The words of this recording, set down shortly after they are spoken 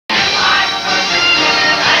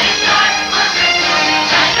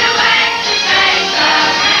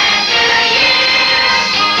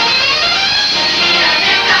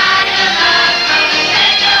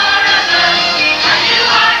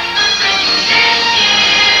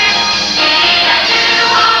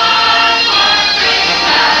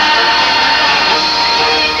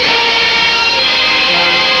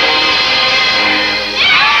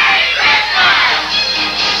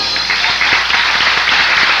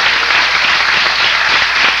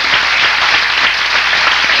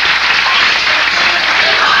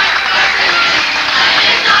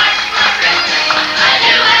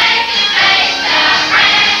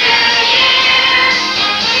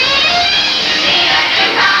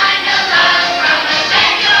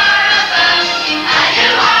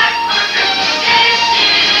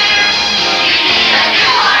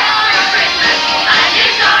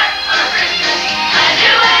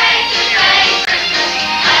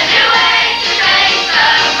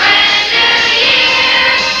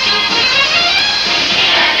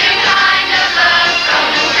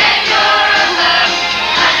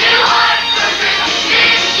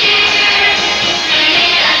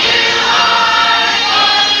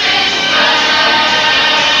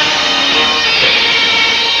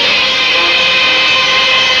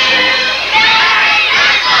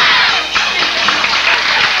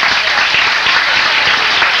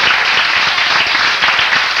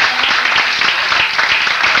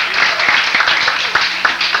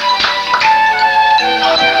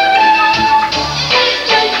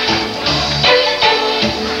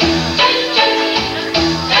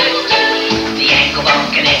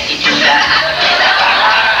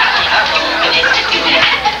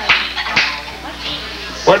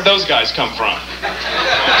those guys come from?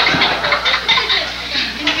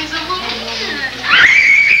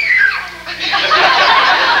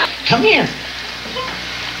 Come here.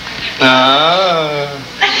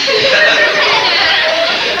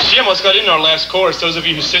 She almost got into our last chorus. Those of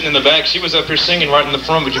you who are sitting in the back, she was up here singing right in the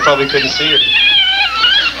front, but you probably couldn't see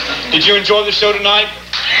her. Did you enjoy the show tonight?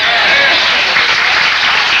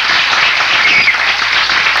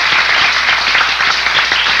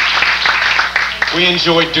 We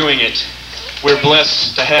enjoyed doing it. We're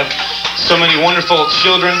blessed to have so many wonderful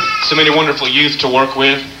children, so many wonderful youth to work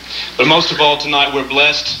with. But most of all tonight, we're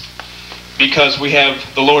blessed because we have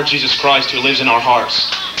the Lord Jesus Christ who lives in our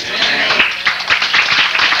hearts.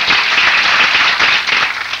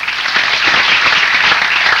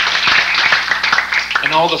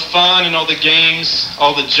 And all the fun and all the games,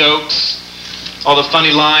 all the jokes, all the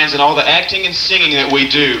funny lines, and all the acting and singing that we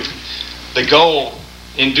do, the goal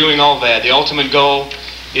in doing all that, the ultimate goal,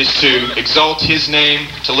 is to exalt His name,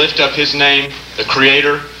 to lift up His name, the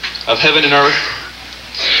Creator of heaven and earth,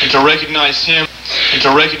 and to recognize Him,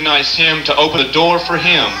 to open the door for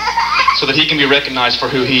Him so that He can be recognized for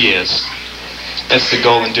who He is. That's the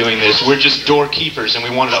goal in doing this. We're just doorkeepers, and we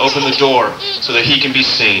wanted to open the door so that He can be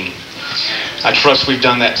seen. I trust we've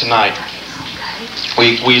done that tonight.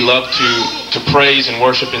 We love to praise and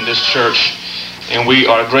worship in this church, and we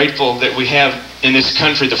are grateful that we have in this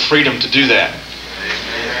country the freedom to do that.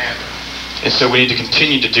 And so we need to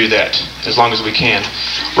continue to do that as long as we can.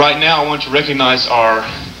 Right now I want to recognize our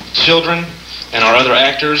children and our other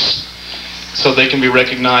actors so they can be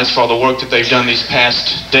recognized for all the work that they've done these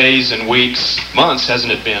past days and weeks, months,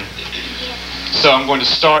 hasn't it been? So I'm going to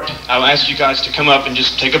start. I'll ask you guys to come up and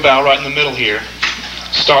just take a bow right in the middle here.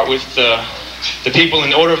 Start with the people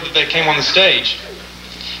in order that they came on the stage.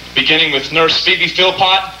 Beginning with Nurse Phoebe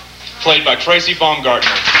Philpott, played by Tracy Baumgartner.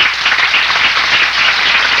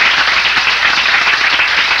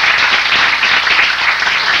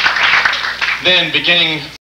 Then beginning